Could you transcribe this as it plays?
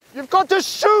You've got to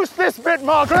shoot this bit,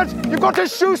 Margaret! You've got to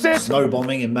shoot it! Snow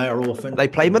bombing in Mayor Orphan. They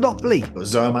play Monopoly.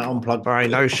 Zermatt Unplugged. Very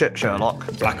no shit, Sherlock.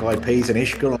 Black Eyed Peas in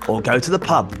Ishka. Or go to the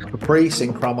pub. Caprice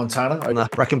in Crom Montana. And the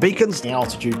Brecon Beacons. The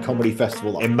Altitude Comedy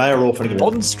Festival in Mayor Orphan.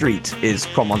 Bond Street is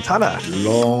Crom Montana.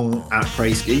 Long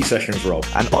après ski sessions, Rob.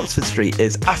 And Oxford Street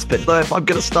is Aspen. So if I'm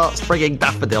going to start springing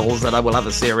daffodils, then I will have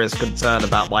a serious concern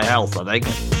about my health, I think.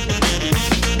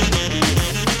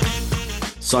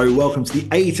 So welcome to the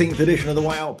 18th edition of the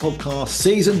Way Out podcast,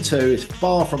 season 2. It's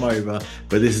far from over,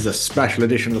 but this is a special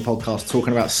edition of the podcast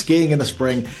talking about skiing in the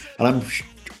spring. And I'm,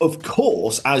 of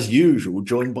course, as usual,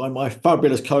 joined by my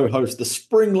fabulous co-host, the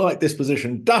spring-like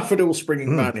disposition, daffodil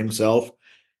springing man himself.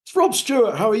 It's Rob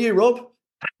Stewart. How are you, Rob?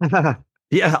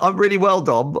 Yeah, I'm really well,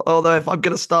 Dom. Although if I'm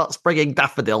going to start springing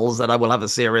daffodils, then I will have a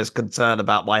serious concern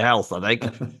about my health, I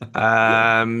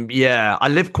think. Yeah, I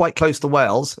live quite close to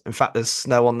Wales. In fact, there's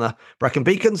snow on the Brecon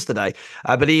Beacons today.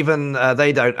 But even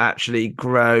they don't actually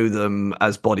grow them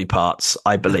as body parts,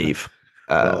 I believe.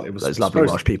 Well, it was those lovely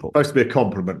Welsh people. Supposed to be a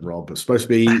compliment, Rob. It's supposed to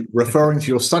be referring to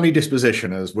your sunny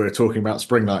disposition as we're talking about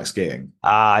spring night skiing.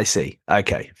 Ah, I see.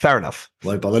 Okay, fair enough.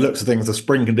 Well, by the looks of things, the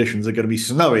spring conditions are going to be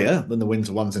snowier than the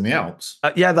winter ones in the Alps.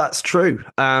 Yeah, that's true.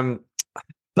 But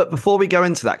before we go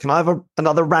into that, can I have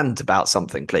another rant about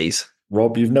something, please?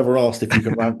 Rob, you've never asked if you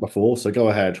can rant before, so go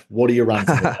ahead. What are you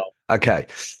ranting about? Okay.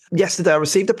 Yesterday, I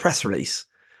received a press release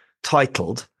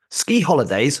titled Ski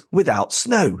Holidays Without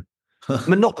Snow.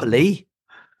 Monopoly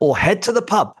or head to the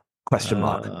pub?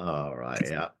 Oh, right,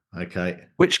 yeah. Okay.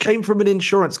 Which came from an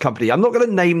insurance company. I'm not going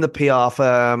to name the PR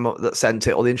firm that sent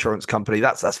it or the insurance company.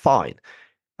 That's fine.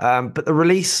 But the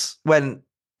release went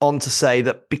on to say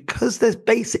that because there's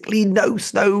basically no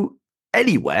snow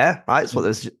anywhere, right? That's what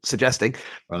they're suggesting.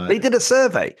 Right. They did a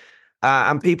survey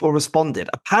and people responded,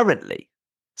 apparently,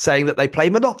 saying that they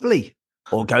play Monopoly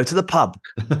or go to the pub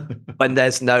when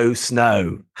there's no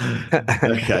snow.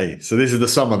 Okay, so this is the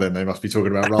summer then they must be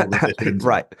talking about rather than this.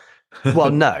 Right. Well,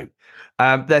 no.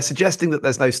 They're suggesting that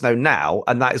there's no snow now,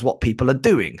 and that is what people are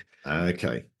doing.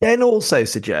 Okay. Then also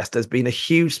suggest there's been a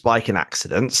huge spike in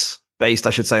accidents, based,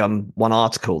 I should say, on one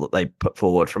article that they put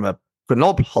forward from a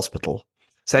Grenoble hospital,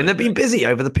 saying they've been busy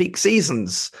over the peak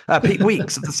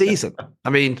weeks of the season. I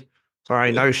mean,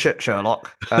 sorry, no shit,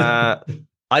 Sherlock.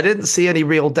 I didn't see any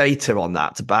real data on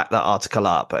that to back that article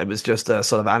up. It was just a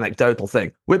sort of anecdotal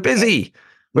thing. We're busy.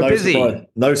 We're busy.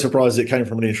 No surprise it came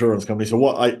from an insurance company. So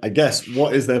what I guess,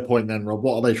 what is their point then, Rob?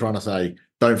 What are they trying to say?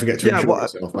 Don't forget to insure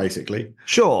yourself, basically.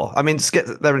 Sure. I mean, to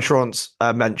get their insurance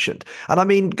mentioned. And I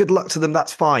mean, good luck to them.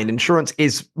 That's fine. Insurance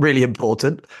is really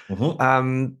important.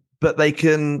 Mm-hmm. But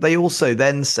they also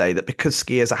then say that because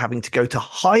skiers are having to go to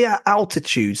higher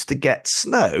altitudes to get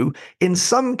snow, in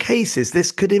some cases,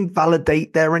 this could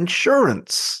invalidate their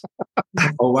insurance.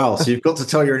 Oh, wow. So you've got to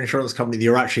tell your insurance company that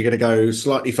you're actually going to go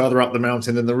slightly further up the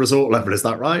mountain than the resort level. Is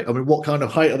that right? I mean, what kind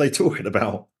of height are they talking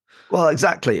about? Well,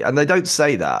 exactly. And they don't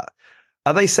say that.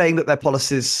 Are they saying that their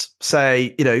policies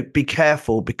say, be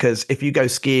careful because if you go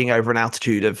skiing over an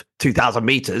altitude of 2,000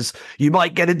 meters, you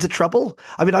might get into trouble?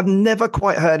 I mean, I've never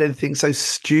quite heard anything so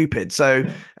stupid. So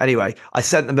anyway, I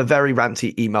sent them a very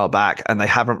ranty email back and they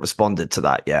haven't responded to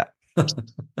that yet. I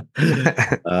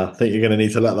think you're going to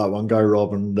need to let that one go,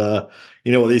 Rob. And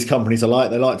you know what these companies are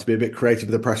like? They like to be a bit creative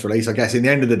with the press release. I guess in the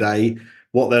end of the day,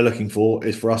 what they're looking for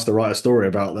is for us to write a story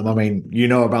about them. I mean, you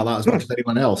know about that as much as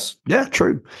anyone else. Yeah,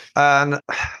 true. And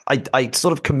I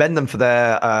sort of commend them for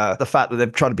their the fact that they're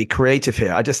trying to be creative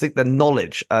here. I just think their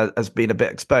knowledge has been a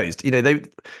bit exposed.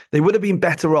 They would have been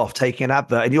better off taking an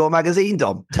advert in your magazine,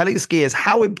 Dom, telling skiers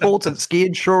how important ski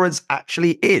insurance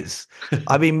actually is.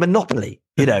 I mean, Monopoly,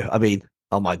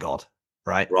 oh my God.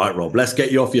 Right, Rob. Let's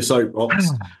get you off your soapbox.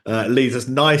 Leads us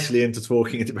nicely into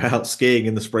talking about skiing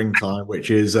in the springtime, which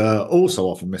is also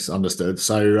often misunderstood.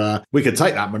 So we could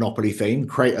take that Monopoly theme,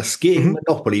 create a skiing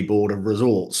Monopoly board of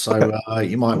resorts. So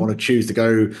you might want to choose to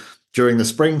go during the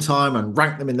springtime and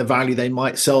rank them in the value they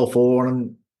might sell for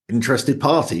an interested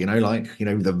party.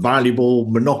 The valuable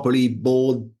Monopoly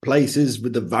board places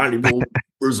with the valuable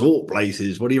resort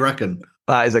places. What do you reckon?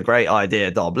 That is a great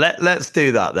idea, Dom. Let's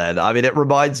do that then. I mean, it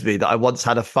reminds me that I once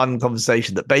had a fun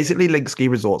conversation that basically linked ski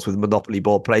resorts with Monopoly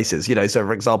board places. So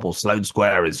for example, Sloane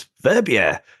Square is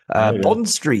Verbier, Bond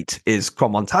Street is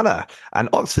Crom Montana, and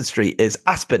Oxford Street is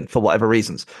Aspen for whatever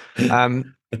reasons. I've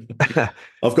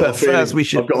got a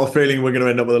feeling we're going to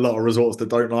end up with a lot of resorts that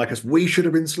don't like us. We should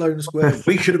have been Sloane Square.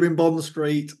 We should have been Bond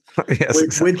Street.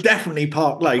 Yes, we're definitely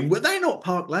Park Lane. Were they not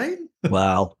Park Lane?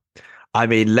 Well, I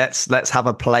mean, let's have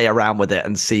a play around with it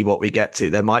and see what we get to.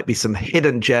 There might be some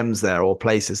hidden gems there, or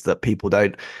places that people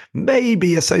don't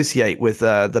maybe associate with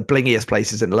the blingiest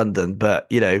places in London. But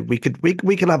we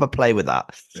could have a play with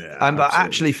that. Yeah, But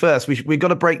actually, first we've got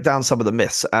to break down some of the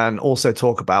myths and also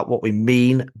talk about what we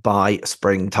mean by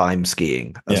springtime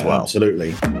skiing as well.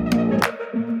 Absolutely.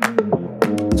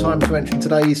 Time to mention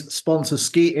today's sponsor,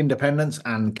 Ski Independence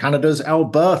and Canada's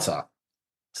Alberta.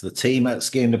 So the team at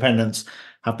Ski Independence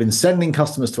have been sending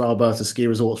customers to Alberta ski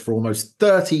resorts for almost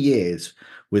 30 years.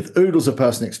 With oodles of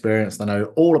personal experience, they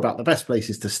know all about the best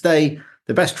places to stay,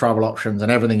 the best travel options,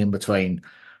 and everything in between.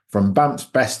 From Banff's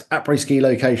best après ski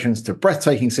locations to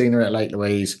breathtaking scenery at Lake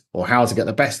Louise, or how to get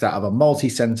the best out of a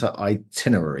multi-centre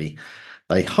itinerary.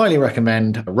 They highly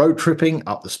recommend road tripping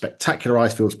up the spectacular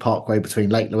Icefields Parkway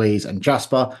between Lake Louise and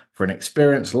Jasper for an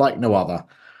experience like no other.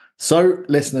 So,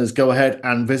 listeners, go ahead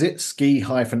and visit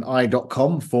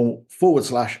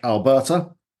ski-i.com/Alberta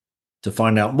to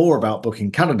find out more about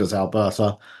booking Canada's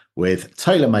Alberta with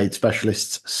tailor-made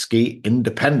specialists, Ski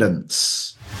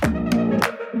Independence.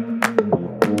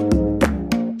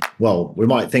 Well, we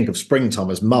might think of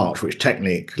springtime as March, which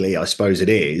technically I suppose it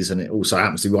is, and it also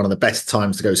happens to be one of the best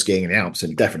times to go skiing in the Alps,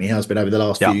 and it definitely has been over the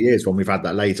last few years when we've had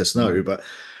that later snow. But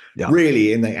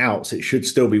really, in the Alps, it should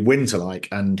still be winter-like,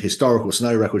 and historical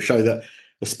snow records show that,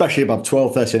 especially above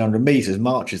 1,300 meters,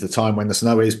 March is the time when the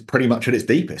snow is pretty much at its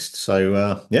deepest.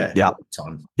 So,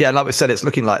 time. Yeah, like we said, it's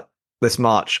looking like this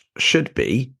March should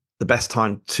be the best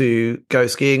time to go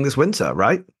skiing this winter,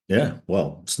 right? Yeah,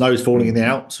 well, snow's falling in the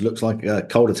Alps. Looks like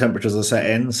colder temperatures are set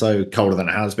in, so colder than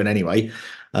it has been anyway.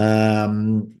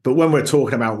 But when we're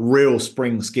talking about real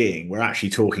spring skiing, we're actually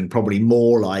talking probably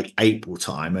more like April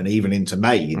time and even into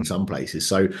May in some places.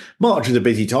 So March is a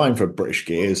busy time for British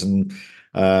skiers, and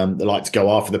they like to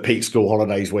go after the peak school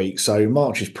holidays week. So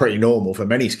March is pretty normal for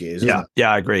many skiers, isn't it?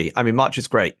 Yeah, I agree. I mean, March is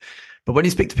great. But when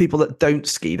you speak to people that don't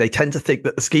ski, they tend to think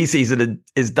that the ski season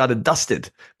is done and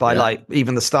dusted by like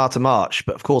even the start of March.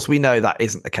 But of course, we know that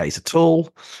isn't the case at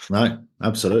all. No,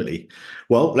 absolutely.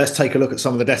 Well, let's take a look at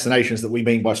some of the destinations that we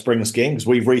mean by spring skiing, because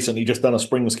we've recently just done a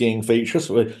spring skiing feature.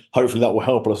 So hopefully that will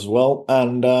help us as well.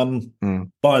 And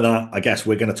by that, I guess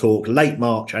we're going to talk late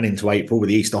March and into April, with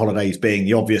the Easter holidays being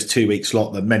the obvious 2-week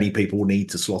slot that many people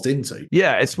need to slot into.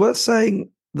 Yeah, it's worth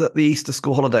saying that the Easter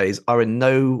school holidays are in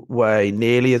no way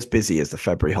nearly as busy as the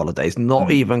February holidays,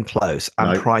 not even close.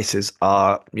 And prices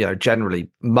are, generally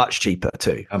much cheaper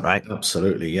too, right?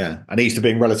 Absolutely, yeah. And Easter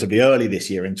being relatively early this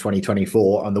year in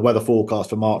 2024, and the weather forecast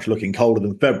for March looking colder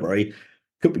than February,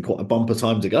 could be quite a bumper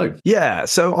time to go. Yeah,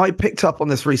 so I picked up on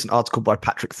this recent article by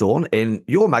Patrick Thorne in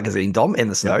your magazine, Dom, In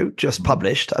the Snow, just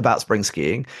published about spring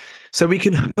skiing. So we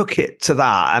can hook it to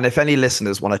that. And if any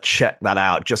listeners want to check that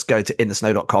out, just go to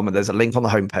inthesnow.com, and there's a link on the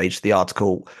homepage to the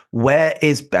article, Where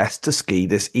is Best to Ski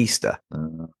This Easter?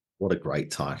 What a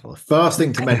great title. The first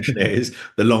thing to mention is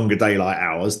the longer daylight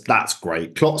hours. That's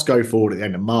great. Clocks go forward at the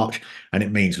end of March, and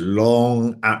it means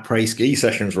long après ski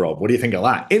sessions, Rob. What do you think of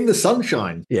that? In the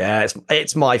sunshine. Yeah,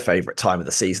 it's my favourite time of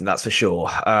the season, that's for sure.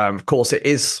 Of course, it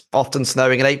is often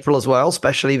snowing in April as well,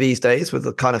 especially these days with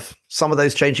the kind of some of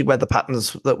those changing weather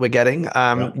patterns that we're getting.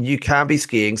 You can be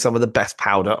skiing some of the best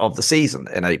powder of the season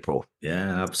in April.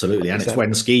 Yeah, absolutely. And it's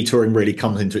when ski touring really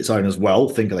comes into its own as well.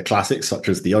 Think of the classics such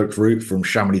as the Oak Route from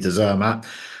Chamonix to Zermatt.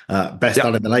 Best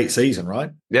done in the late season,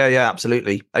 right? Yeah,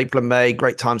 absolutely. April and May,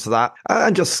 great times for that.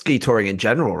 And just ski touring in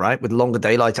general, right? With longer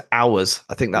daylight hours.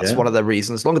 I think that's one of the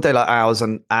reasons. Longer daylight hours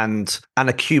and an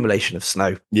accumulation of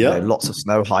snow. Yeah. Lots of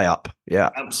snow high up.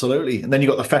 Yeah. Absolutely. And then you've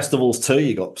got the festivals too.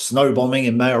 You've got Snow Bombing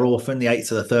in Mayor Orphan, the 8th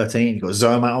to the 13th. You've got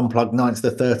Zermatt Unplugged, 9th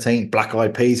to the 13th. Black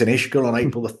Eyed Peas in Ischgl on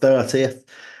April the 30th.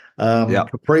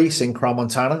 Caprice in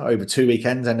Crans-Montana over 2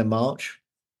 weekends, end of March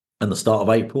and the start of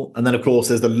April. And then, of course,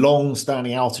 there's the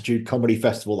long-standing Altitude Comedy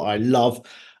Festival that I love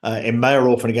in Mayor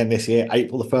Orphan again this year,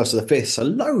 April the 1st to the 5th. So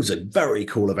loads of very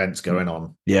cool events going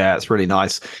on. Yeah, it's really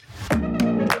nice.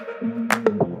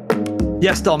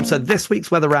 Yes, Dom, so this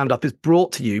week's Weather Roundup is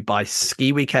brought to you by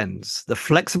Ski Weekends, the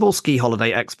flexible ski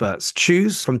holiday experts.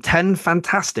 Choose from 10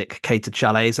 fantastic catered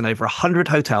chalets and over 100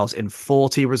 hotels in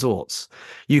 40 resorts.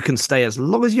 You can stay as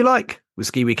long as you like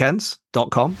with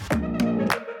skiweekends.com.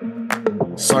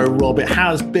 So, Rob, it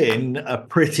has been a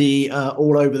pretty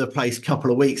all over the place couple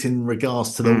of weeks in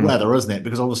regards to the weather, hasn't it?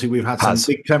 Because obviously we've had some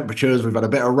big temperatures, we've had a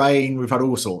bit of rain, we've had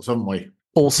all sorts, haven't we?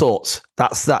 All sorts.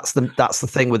 That's the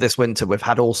thing with this winter. We've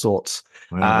had all sorts.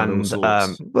 And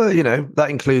well, you know, that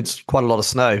includes quite a lot of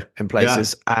snow in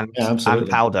places and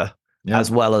powder,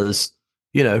 as well as,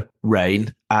 you know,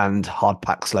 rain and hard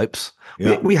packed slopes.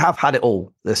 We have had it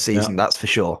all this season, that's for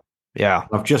sure. Yeah.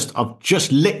 I've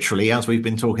just literally, as we've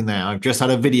been talking there, I've just had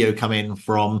a video come in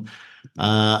from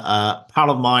a pal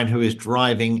of mine who is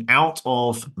driving out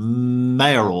of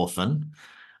Mayororphan,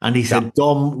 and he said,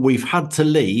 "Dom, we've had to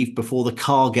leave before the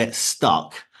car gets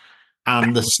stuck."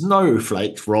 And the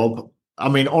snowflakes, Rob, I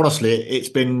mean, honestly, it's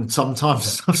been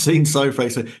sometimes I've seen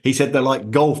snowflakes. He said they're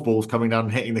like golf balls coming down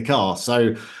and hitting the car.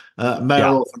 So,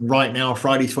 Mayor right now,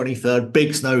 Friday 23rd,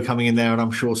 big snow coming in there, and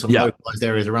I'm sure some localized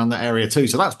areas around that area too.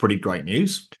 So that's pretty great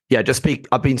news. Yeah,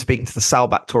 I've been speaking to the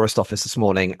Salbach tourist office this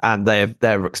morning, and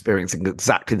they're experiencing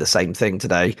exactly the same thing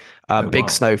today. Big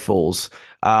snowfalls.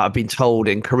 I've been told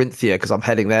in Carinthia, because I'm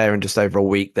heading there in just over a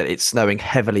week, that it's snowing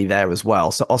heavily there as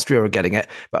well. So Austria are getting it,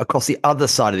 but across the other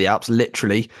side of the Alps,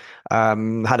 literally,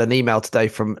 had an email today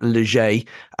from Leger.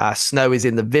 Snow is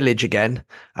in the village again.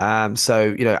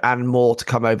 So, and more to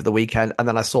come over the weekend. And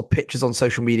then I saw pictures on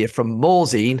social media from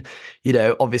Morzine,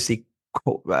 obviously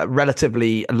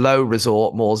relatively low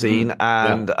resort, Morzine,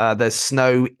 and there's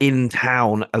snow in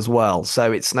town as well.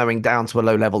 So it's snowing down to a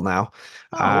low level now.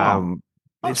 Wow.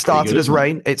 It started as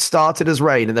rain. It started as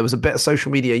rain, and there was a bit of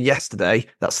social media yesterday.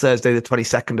 That's Thursday, the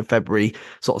 22nd of February,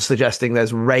 sort of suggesting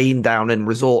there's rain down in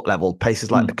resort level, places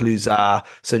like the Clusaz,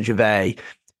 Saint-Gervais.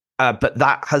 But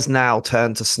that has now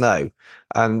turned to snow,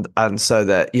 and so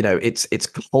that it's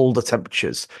colder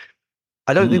temperatures.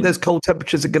 I don't think those cold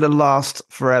temperatures are going to last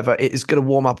forever. It is going to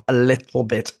warm up a little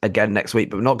bit again next week,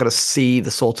 but we're not going to see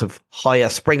the sort of higher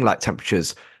spring-like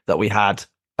temperatures that we had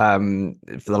for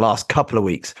the last couple of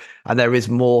weeks. And there is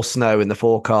more snow in the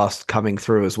forecast coming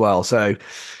through as well. So,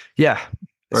 yeah,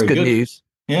 it's good news.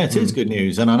 Yeah, it is good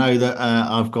news. And I know that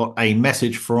I've got a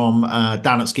message from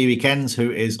Dan at Ski Weekends,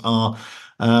 who is our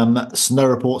snow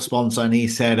report sponsor, and he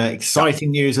said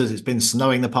exciting news as it's been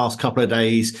snowing the past couple of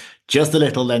days, just a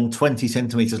little, then 20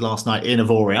 centimeters last night in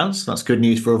Avoriaz. That's good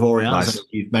news for Avoriaz. Nice. And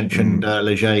you've mentioned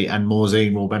Leger and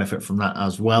Morzine will benefit from that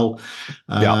as well.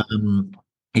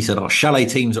 He said our chalet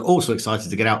teams are also excited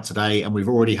to get out today, and we've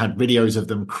already had videos of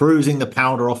them cruising the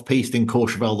powder off piste in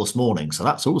Courchevel this morning. So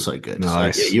that's also good.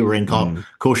 Nice. So, yeah, you were in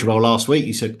Courchevel last week.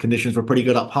 You said conditions were pretty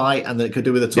good up high, and that it could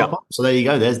do with a top up. So there you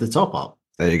go. There's the top up.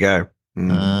 There you go.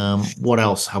 What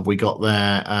else have we got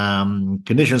there?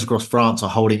 Conditions across France are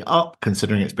holding up,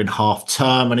 considering it's been half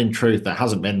term, and in truth, there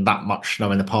hasn't been that much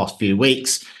snow in the past few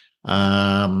weeks.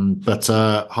 But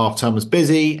half term was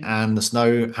busy, and the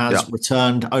snow has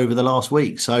returned over the last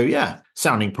week. So yeah,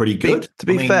 sounding pretty good. To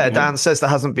be fair, Dan says there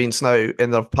hasn't been snow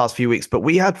in the past few weeks, but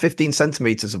we had 15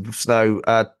 centimeters of snow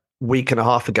week and a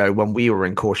half ago when we were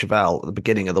in Courchevel at the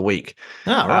beginning of the week.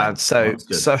 Right. So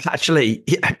actually,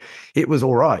 it was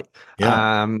all right.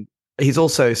 He's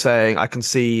also saying, I can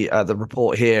see the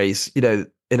report here. He's, in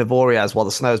Avoriaz, while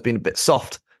the snow has been a bit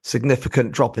soft,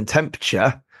 significant drop in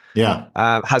temperature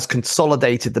has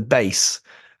consolidated the base.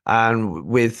 And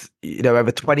with,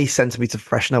 over 20 centimeters of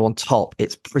fresh snow on top,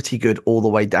 it's pretty good all the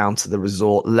way down to the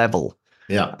resort level.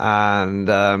 Yeah. And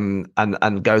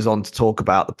goes on to talk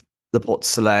about the Port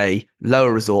Soleil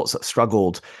lower resorts that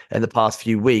struggled in the past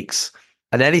few weeks,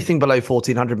 and anything below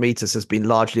 1,400 meters has been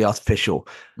largely artificial.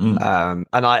 And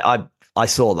I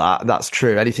saw that. That's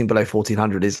true. Anything below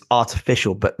 1,400 is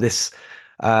artificial, but this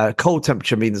cold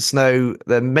temperature means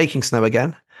they're making snow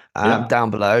again down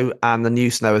below, and the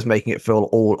new snow is making it feel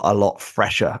all a lot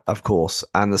fresher, of course.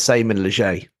 And the same in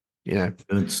Leger.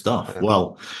 Good stuff.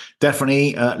 Well,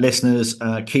 definitely, listeners,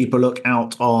 keep a look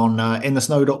out on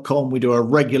inthesnow.com. We do a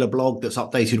regular blog that's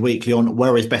updated weekly on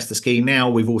where is best to ski now.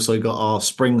 We've also got our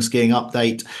spring skiing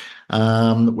update,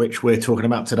 which we're talking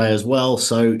about today as well.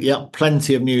 So, yeah,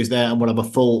 plenty of news there, and we'll have a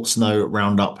full snow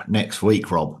roundup next week,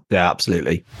 Rob. Yeah,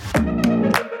 absolutely.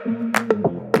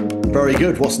 Very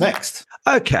good. What's next?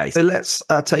 Okay, so let's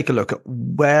take a look at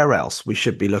where else we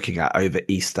should be looking at over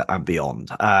Easter and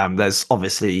beyond. There's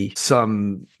obviously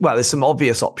there's some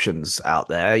obvious options out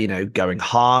there, going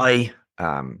high,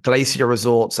 glacier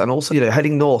resorts, and also,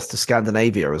 heading north to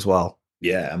Scandinavia as well.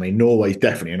 Yeah, I mean, Norway's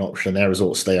definitely an option. Their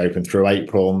resorts stay open through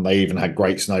April, and they even had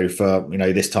great snow for,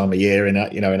 this time of year in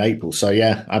April. So,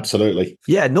 yeah, absolutely.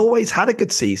 Yeah, Norway's had a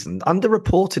good season,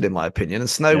 underreported in my opinion, and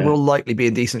snow will likely be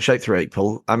in decent shape through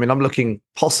April. I mean, I'm looking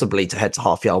possibly to head to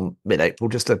Hafjell mid-April,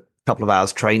 just a couple of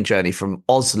hours train journey from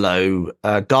Oslo,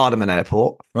 Gardermoen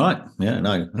Airport. Right. Yeah,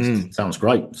 no, sounds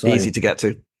great. So, easy to get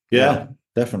to. Yeah.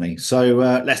 Definitely. So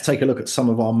let's take a look at some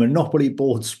of our Monopoly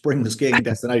board spring skiing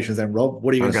destinations then, Rob.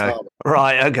 What are you going to start with?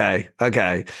 Right.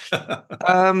 Okay.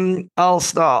 I'll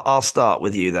start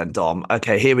with you then, Dom.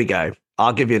 Okay, here we go.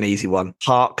 I'll give you an easy one.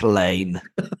 Park Lane.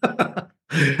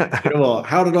 You know what?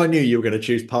 How did I knew you were going to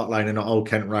choose Park Lane and not Old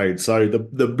Kent Road? So the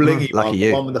blingy Lucky one, the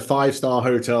you. one with the 5-star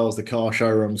hotels, the car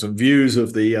showrooms, and views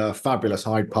of the fabulous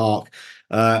Hyde Park.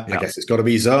 I guess it's got to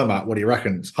be Zermatt. What do you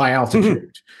reckon? It's high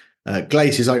altitude.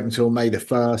 Glaciers open until May the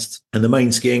 1st, and the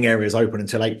main skiing area is open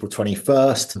until April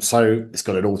 21st. So it's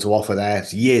got it all to offer there.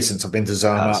 It's years since I've been to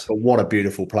Zermatt, but what a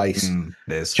beautiful place.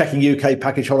 It is. Checking UK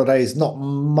package holidays, not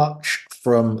much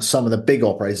from some of the big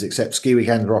operators, except Ski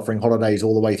Weekend are offering holidays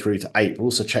all the way through to April.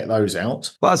 So check those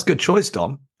out. Well, that's a good choice,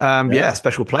 Dom. Yeah,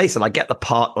 special place. And I get the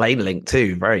Park Lane link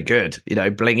too. Very good. You know,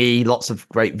 blingy, lots of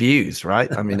great views,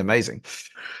 right? I mean, amazing.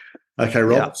 Okay,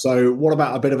 Rob. Yeah. So what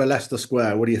about a bit of a Leicester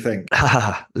Square? What do you think?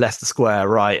 Leicester Square,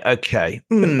 right. Okay.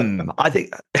 I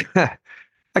think,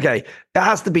 okay, it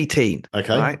has to be teen.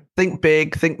 Okay. Right? Think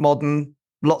big, think modern,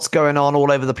 lots going on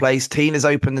all over the place. Teen is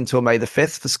open until May the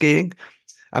 5th for skiing.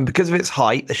 And because of its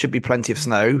height, there should be plenty of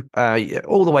snow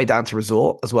all the way down to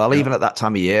resort as well, even at that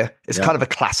time of year. It's kind of a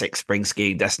classic spring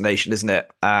skiing destination, isn't it?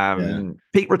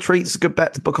 Peak Retreats is a good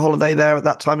bet to book a holiday there at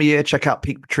that time of year. Check out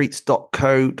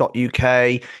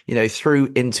peakretreats.co.uk, you know,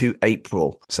 through into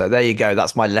April. So there you go.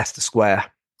 That's my Leicester Square.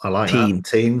 I like that.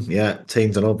 Teen. Yeah,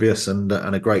 teen's an obvious and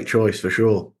a great choice for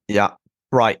sure. Yeah.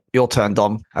 Right. Your turn,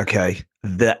 Dom. Okay.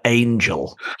 The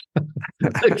Angel.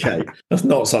 Okay, that's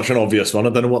not such an obvious one. I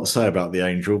don't know what to say about the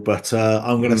Angel, but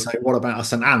I'm going to say, what about a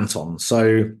St Anton?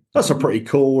 So that's a pretty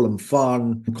cool and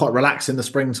fun, quite relaxed in the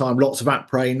springtime. Lots of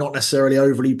après, not necessarily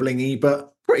overly blingy,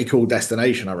 but pretty cool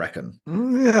destination, I reckon.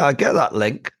 Yeah, I get that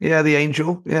link. Yeah, the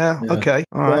Angel. Yeah. Okay.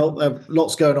 All right. Well,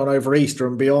 lots going on over Easter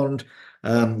and beyond.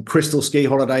 Crystal Ski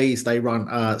Holidays, they run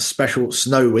a special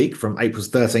snow week from April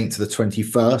 13th to the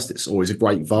 21st. It's always a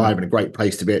great vibe and a great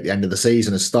place to be at the end of the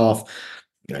season as staff.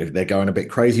 You know, they're going a bit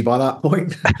crazy by that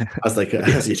point, as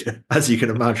you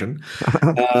can imagine.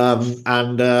 Lots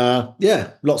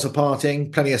of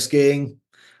partying, plenty of skiing.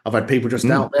 I've had people just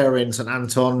out there in St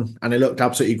Anton, and it looked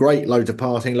absolutely great. Loads of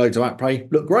partying, loads of après.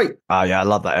 Looked great. Oh, yeah, I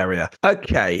love that area.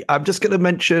 Okay, I'm just going to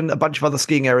mention a bunch of other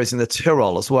skiing areas in the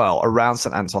Tyrol as well, around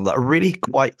St Anton, that are really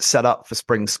quite set up for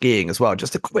spring skiing as well.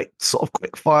 Just a quick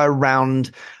fire round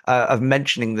of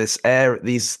mentioning these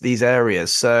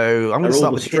areas. So I'm going to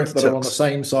start with strips that are on the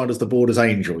same side as the Borders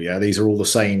Angel. Yeah, these are all the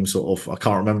same sort of. I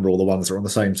can't remember all the ones that are on the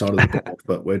same side of the board,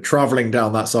 but we're traveling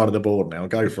down that side of the board now.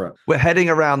 Go for it. We're heading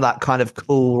around that kind of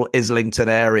cool Islington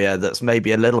area that's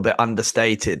maybe a little bit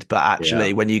understated, but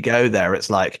actually when you go there, it's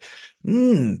like,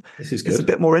 this is good. It's a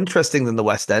bit more interesting than the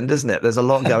West End, isn't it? There's a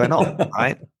lot going on,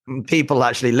 right? And people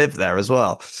actually live there as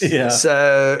well. Yeah.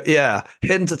 So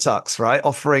Hintertux, right?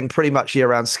 Offering pretty much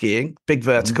year-round skiing, big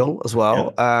vertical as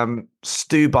well.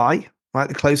 Stubai, right?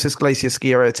 The closest glacier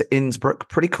ski area to Innsbruck.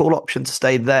 Pretty cool option to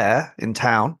stay there in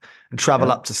town and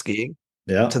travel up to skiing,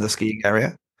 to the skiing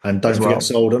area. And don't forget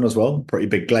Solden as well. Pretty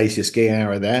big glacier skiing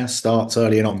area there. Starts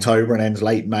early in October and ends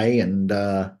late May. And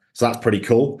so that's pretty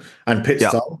cool. And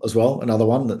Pitztal as well. Another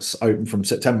one that's open from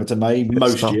September to May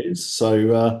most years.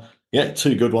 So,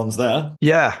 two good ones there.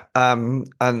 Yeah.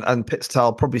 And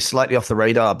Pitztal probably slightly off the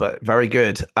radar, but very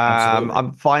good.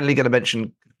 I'm finally going to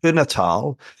mention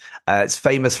Kunatal. It's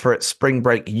famous for its spring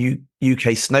break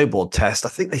UK snowboard test. I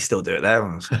think they still do it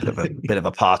there. It's a bit of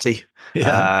a party.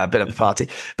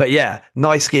 But yeah,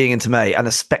 nice skiing into May and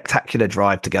a spectacular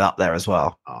drive to get up there as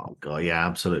well. Oh god, yeah,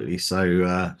 absolutely.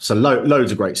 So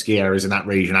loads of great ski areas in that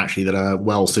region actually that are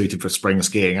well suited for spring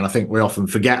skiing, and I think we often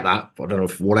forget that. I don't know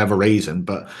for whatever reason,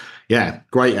 but yeah,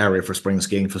 great area for spring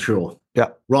skiing for sure. Yeah.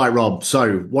 Right, Rob.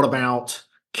 So what about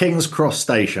King's Cross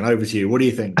Station? Over to you. What do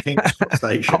you think? King's Cross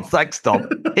Station. Oh, thanks, Tom.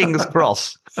 King's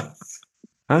Cross.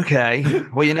 Okay.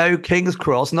 Well, you know, King's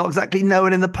Cross, not exactly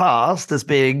known in the past as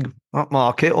being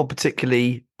upmarket or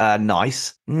particularly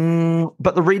nice,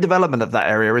 but the redevelopment of that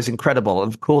area is incredible.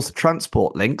 And of course, the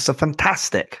transport links are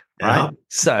fantastic, right?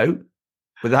 So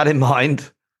with that in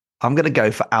mind, I'm going to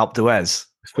go for Alpe d'Huez.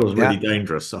 It feels really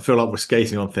dangerous. I feel like we're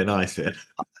skating on thin ice here.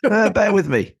 Bear with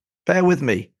me.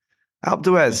 Alpe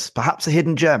d'Huez, perhaps a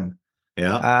hidden gem.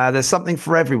 Yeah. There's something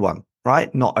for everyone,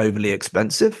 right? Not overly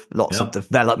expensive, lots of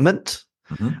development,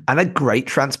 and a great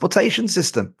transportation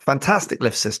system. Fantastic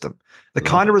lift system. The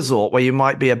kind of resort where you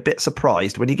might be a bit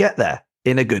surprised when you get there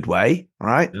in a good way,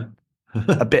 right? Yeah.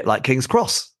 A bit like King's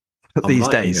Cross these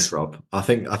days. This, Rob. I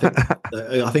think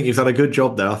you've done a good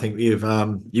job there. I think you've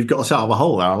got us out of a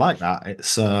hole there. I like that.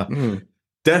 It's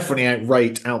definitely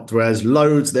outrate Alpe d'Huez.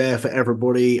 Loads there for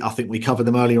everybody. I think we covered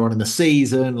them earlier on in the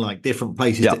season, like different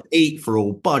places to eat for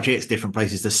all budgets, different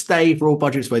places to stay for all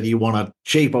budgets, whether you want a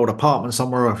cheap old apartment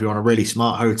somewhere or if you want a really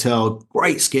smart hotel.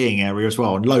 Great skiing area as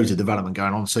well, and loads of development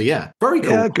going on. So yeah, very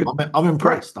cool. Yeah, good. I'm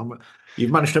impressed.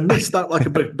 You've managed to mix that like a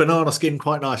banana skin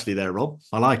quite nicely there, Rob.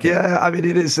 I like it. Yeah, I mean,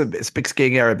 it's a big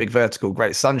skiing area, big vertical,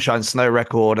 great sunshine, snow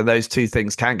record, and those two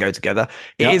things can go together.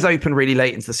 It is open really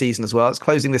late into the season as well. It's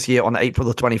closing this year on April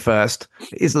the 21st.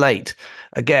 It is late.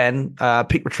 Again,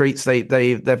 Peak Retreats,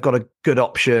 they've got a good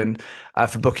option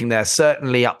for booking there,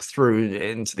 certainly up through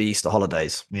into the Easter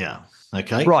holidays. Yeah.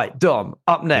 Okay. Right, Dom,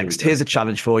 up next. Here's a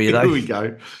challenge for you, though. Here we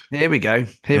go.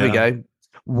 Here we go.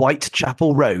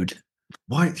 Whitechapel Road.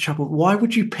 Whitechapel. Why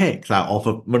would you pick that off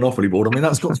a Monopoly board? I mean,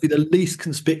 that's got to be the least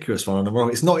conspicuous one on the road.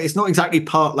 It's not exactly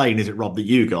Park Lane, is it, Rob, that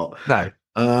you got? No.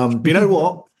 But you know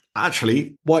what?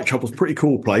 Actually, Whitechapel's a pretty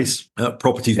cool place.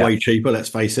 Property's way cheaper, let's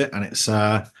face it, and it's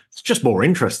just more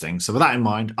interesting. So with that in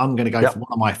mind, I'm going to go for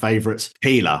one of my favourites,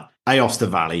 Peeler, Aosta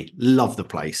Valley. Love the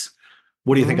place.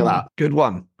 What do you think of that? Good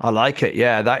one. I like it.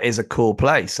 Yeah, that is a cool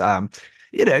place.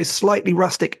 Slightly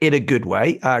rustic in a good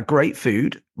way. Great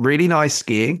food, really nice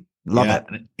skiing. Love it.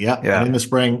 Yeah. And in the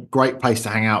spring, great place to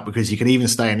hang out because you can even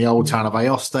stay in the old town of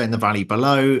Aosta in the valley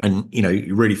below. And,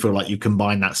 you really feel like you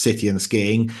combine that city and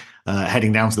skiing,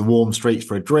 heading down to the warm streets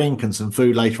for a drink and some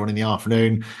food later on in the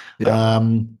afternoon. Yeah.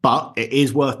 But it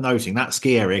is worth noting that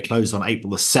ski area closed on April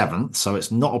the 7th. So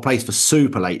it's not a place for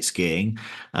super late skiing.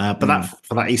 But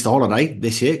for that Easter holiday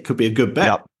this year, could be a good bet.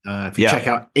 Yep. If you check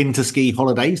out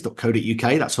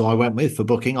interskiholidays.co.uk, that's who I went with for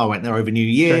booking. I went there over New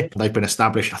Year. Okay. They've been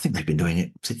established. I think they've been doing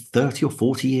it 30 or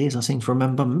 40 years, I seem to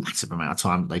remember. Massive amount of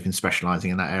time they've been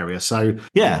specialising in that area. So,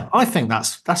 yeah, I think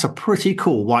that's a pretty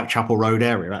cool Whitechapel Road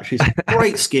area, actually. It's a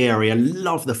great ski area.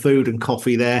 Love the food and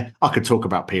coffee there. I could talk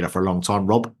about Peeler for a long time,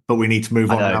 Rob, but we need to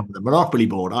move on now with the Monopoly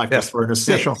board. I've just thrown a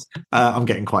six. Yeah, sure. I'm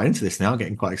getting quite into this now. I'm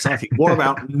getting quite excited. What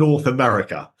about North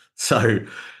America? So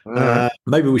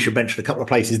maybe we should mention a couple of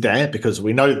places there because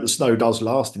we know that the snow does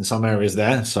last in some areas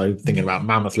there. So thinking about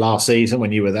Mammoth last season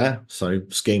when you were there, so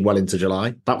skiing well into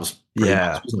July, that was pretty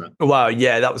nice, wasn't it? Wow,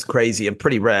 yeah, that was crazy and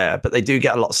pretty rare, but they do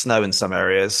get a lot of snow in some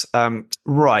areas.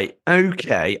 Right,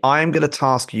 okay, I'm going to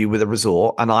task you with a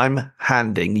resort and I'm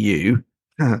handing you,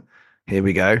 here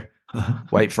we go,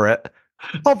 wait for it,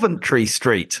 Coventry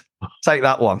Street. Take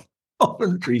that one.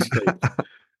 Coventry Street.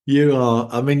 You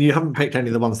haven't picked any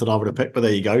of the ones that I would have picked, but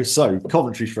there you go. So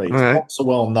Coventry Street, not so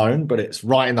well known, but it's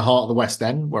right in the heart of the West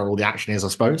End where all the action is, I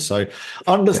suppose. So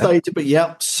understated, but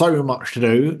so much to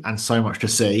do and so much to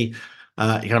see. You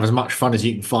can have as much fun as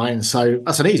you can find. So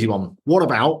that's an easy one. What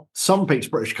about Sun Peaks,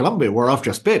 British Columbia, where I've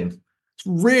just been? It's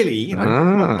really,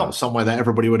 not somewhere that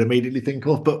everybody would immediately think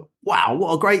of, but wow,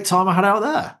 what a great time I had out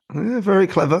there. Yeah, very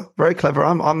clever, very clever.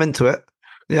 I'm into it.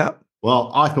 Yeah.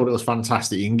 Well, I thought it was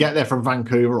fantastic. You can get there from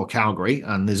Vancouver or Calgary,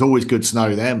 and there's always good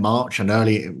snow there, March and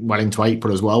well into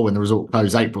April as well, when the resort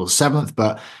closed April 7th,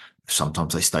 but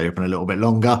sometimes they stay open a little bit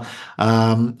longer.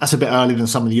 That's a bit earlier than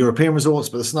some of the European resorts,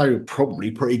 but the snow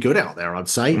probably pretty good out there, I'd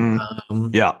say.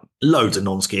 Loads of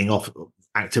non-skiing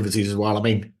activities as well. I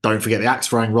mean, don't forget the axe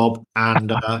throwing, Rob,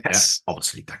 and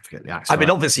obviously don't forget the axe throwing. I mean,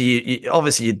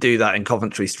 obviously you'd do that in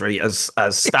Coventry Street as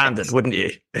standard, wouldn't you?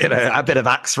 A bit of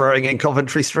axe throwing in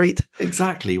Coventry Street.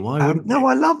 Exactly. Why wouldn't No,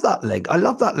 I love that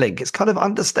link. It's kind of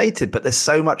understated, but there's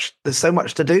so much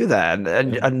to do there,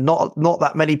 and not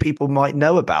that many people might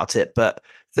know about it. But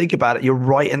think about it, you're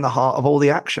right in the heart of all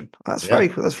the action. That's very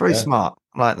smart.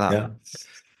 I like that. Yeah.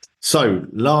 So,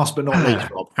 last but not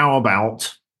least, Rob, how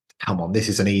about? Come on, this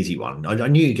is an easy one. I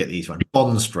knew you'd get these ones.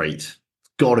 Bond Street.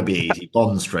 Got to be easy.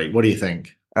 Bond Street. What do you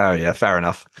think? Oh, yeah, fair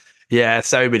enough. Yeah,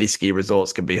 so many ski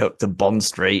resorts can be hooked to Bond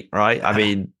Street, right? I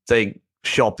mean, think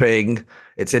shopping.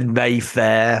 It's in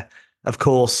Mayfair. Of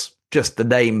course, just the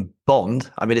name Bond.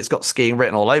 I mean, it's got skiing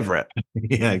written all over it.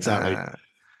 Yeah, exactly.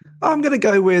 I'm going to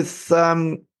go with,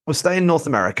 we'll stay in North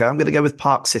America. I'm going to go with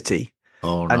Park City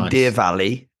and Deer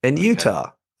Valley in Utah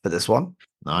for this one.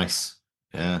 Nice.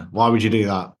 Yeah. Why would you do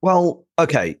that? Well,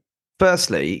 okay.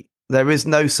 Firstly, there is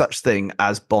no such thing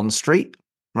as Bond Street,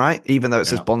 right? Even though it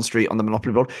says Bond Street on the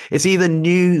Monopoly board. It's either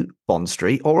New Bond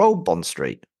Street or Old Bond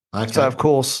Street. Okay. So, of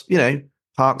course,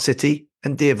 Park City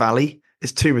and Deer Valley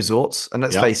is two resorts. And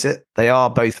let's face it, they are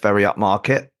both very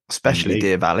upmarket, especially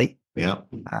Deer Valley. Yeah.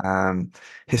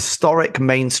 Historic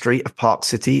Main Street of Park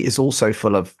City is also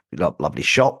full of lovely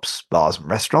shops, bars and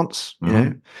restaurants.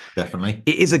 Definitely.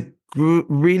 It is a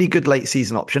really good late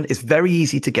season option. It's very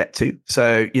easy to get to.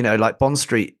 So, like Bond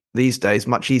Street these days,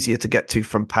 much easier to get to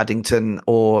from Paddington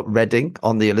or Reading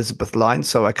on the Elizabeth line.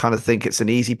 So I kind of think it's an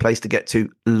easy place to get to,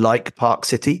 like Park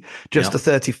City, just a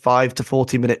 35 to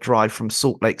 40 minute drive from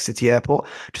Salt Lake City Airport.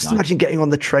 Just imagine getting on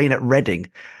the train at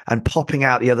Reading and popping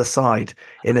out the other side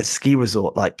in a ski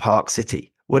resort like Park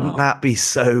City. Wouldn't that be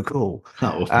so cool?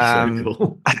 That would be so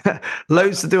cool.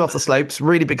 Loads to do off the slopes,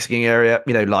 really big skiing area,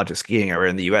 largest skiing area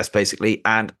in the US, basically,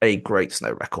 and a great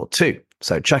snow record too.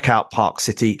 So check out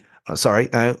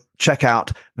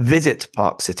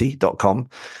visitparkcity.com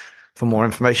for more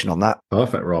information on that.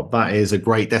 Perfect, Rob. That is a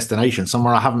great destination.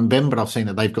 Somewhere I haven't been, but I've seen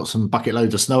that they've got some bucket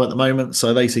loads of snow at the moment,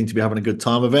 so they seem to be having a good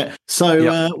time of it.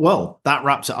 So, well, that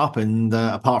wraps it up. And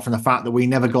apart from the fact that we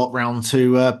never got round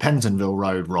to Pentonville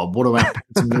Road, Rob, what about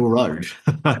Pentonville Road?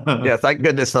 Yeah, thank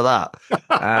goodness for that.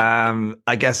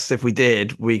 I guess if we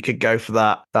did, we could go for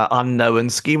that unknown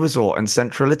ski resort in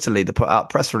central Italy to put out a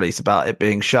press release about it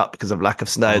being shut because of lack of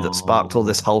snow that sparked all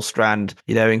this whole strand,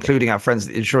 including our friends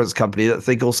at the insurance company that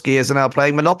think all skiers are now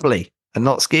playing Monopoly and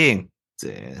not skiing.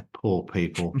 Dear, poor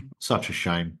people. Such a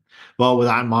shame. Well, with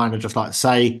that in mind, I'd just like to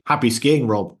say happy skiing,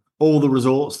 Rob. All the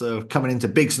resorts that are coming into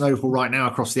big snowfall right now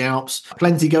across the Alps.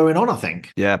 Plenty going on, I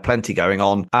think. Yeah, plenty going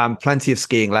on. Plenty of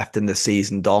skiing left in this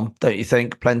season, Dom, don't you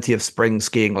think? Plenty of spring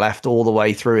skiing left all the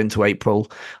way through into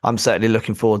April. I'm certainly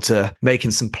looking forward to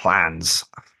making some plans.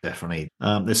 Definitely.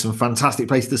 There's some fantastic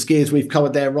places to ski as we've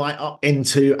covered there right up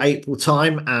into April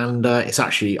time. And it's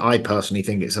actually, I personally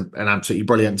think it's an absolutely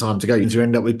brilliant time to go to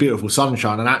end up with beautiful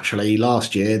sunshine. And actually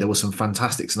last year there was some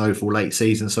fantastic snowfall late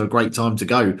season. So a great time to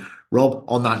go. Rob,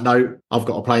 on that note, I've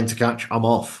got a plane to catch. I'm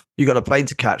off. You got a plane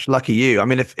to catch. Lucky you. I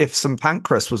mean, if St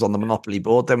Pancras was on the Monopoly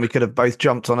board, then we could have both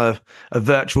jumped on a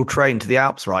virtual train to the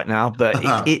Alps right now. But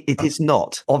it is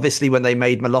not. Obviously, when they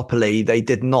made Monopoly, they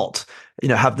did not,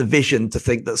 have the vision to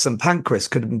think that St Pancras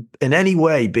could in any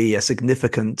way be a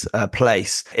significant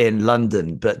place in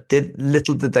London. But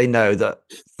little did they know that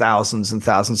thousands and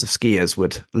thousands of skiers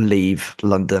would leave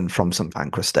London from St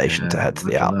Pancras station to head to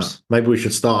the Alps. That. Maybe we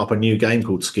should start up a new game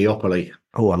called Skiopoly.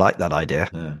 Oh, I like that idea.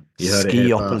 Yeah. You heard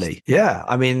Skiopoly. Yeah.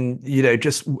 I mean,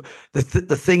 just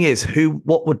the thing is,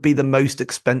 what would be the most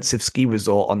expensive ski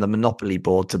resort on the Monopoly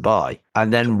board to buy?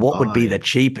 And then what would be the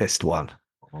cheapest one?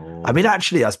 Oh. I mean,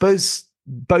 actually, I suppose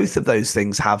both of those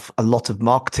things have a lot of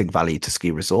marketing value to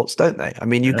ski resorts, don't they? I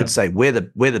mean, you could say we're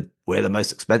the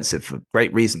most expensive for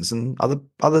great reasons, and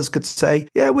others could say,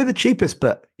 yeah, we're the cheapest,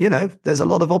 but there's a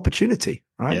lot of opportunity,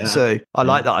 right? Yeah. So I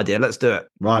like that idea. Let's do it.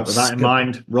 Right. With that in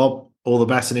mind, Rob, all the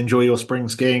best and enjoy your spring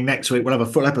skiing. Next week, we'll have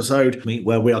a full episode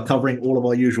where we are covering all of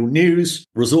our usual news,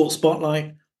 resort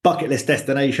spotlight, bucket list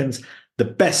destinations, the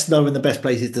best snow and the best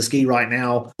places to ski right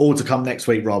now, all to come next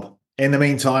week, Rob. In the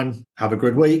meantime, have a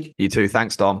good week. You too.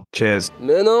 Thanks, Dom. Cheers.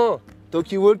 Mais non,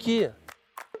 talkie-walkie.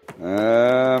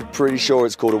 Pretty sure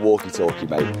it's called a walkie-talkie,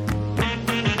 mate.